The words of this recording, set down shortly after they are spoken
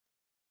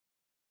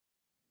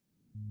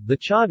The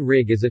Chod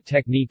rig is a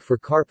technique for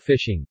carp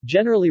fishing,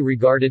 generally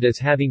regarded as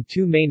having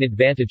two main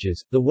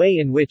advantages, the way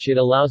in which it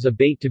allows a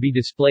bait to be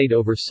displayed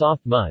over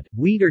soft mud,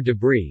 weed or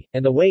debris,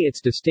 and the way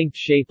its distinct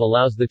shape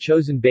allows the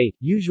chosen bait,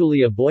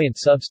 usually a buoyant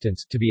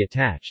substance, to be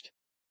attached.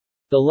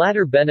 The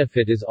latter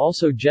benefit is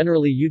also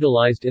generally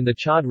utilized in the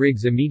Chod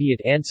rig's immediate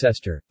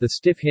ancestor, the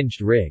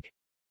stiff-hinged rig.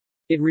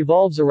 It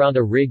revolves around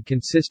a rig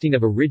consisting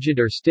of a rigid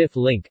or stiff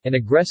link, an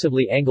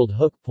aggressively angled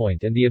hook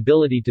point and the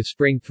ability to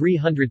spring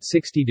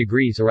 360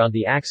 degrees around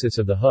the axis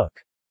of the hook.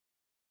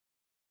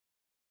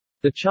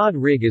 The Chod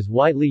rig is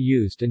widely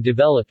used and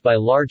developed by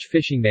large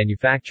fishing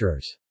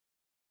manufacturers.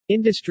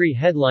 Industry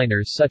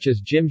headliners such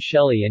as Jim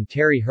Shelley and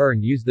Terry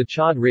Hearn use the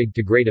Chod rig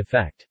to great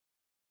effect.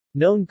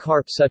 Known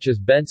carp such as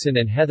Benson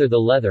and Heather the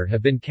Leather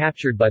have been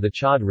captured by the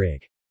Chod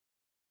rig.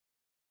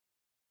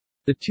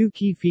 The two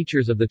key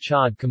features of the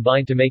Chod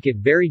combine to make it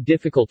very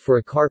difficult for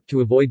a carp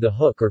to avoid the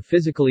hook or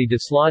physically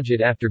dislodge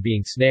it after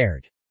being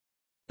snared.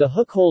 The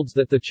hook holds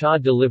that the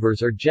Chod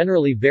delivers are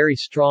generally very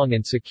strong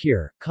and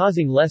secure,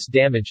 causing less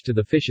damage to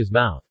the fish's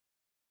mouth.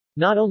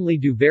 Not only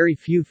do very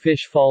few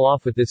fish fall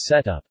off with this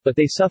setup, but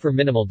they suffer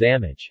minimal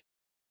damage.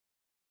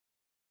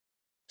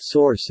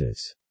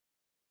 Sources: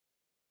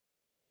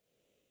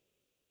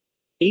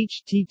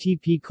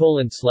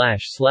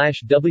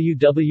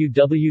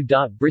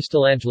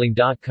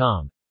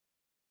 http://www.bristolangeling.com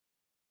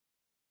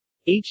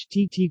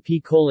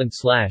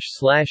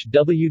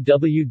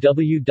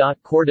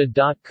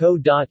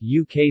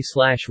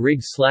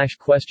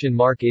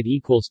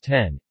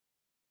http://www.corda.co.uk/rigs/?it=10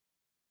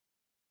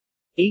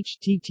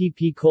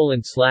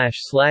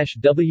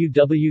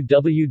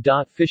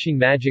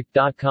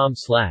 http://www.fishingmagic.com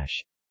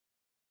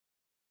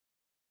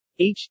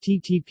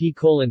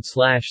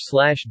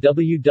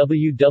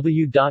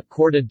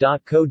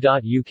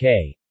http://www.corda.co.uk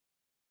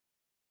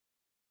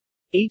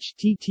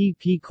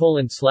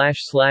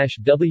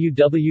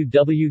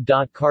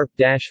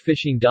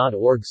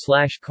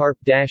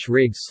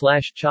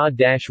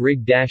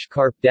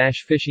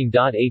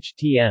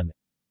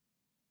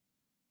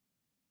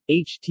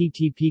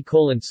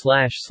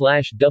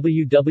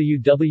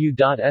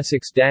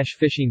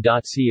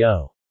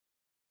http://www.essex-fishing.co.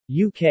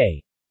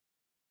 UK.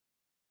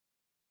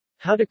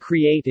 How to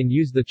create and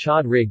use the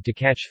Chod rig to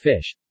catch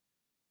fish.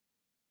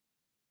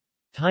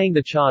 Tying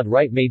the Chod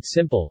right made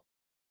simple.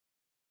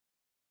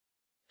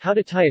 How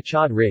to tie a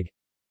Chod rig.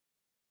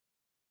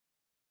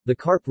 The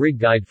Carp Rig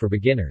Guide for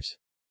Beginners.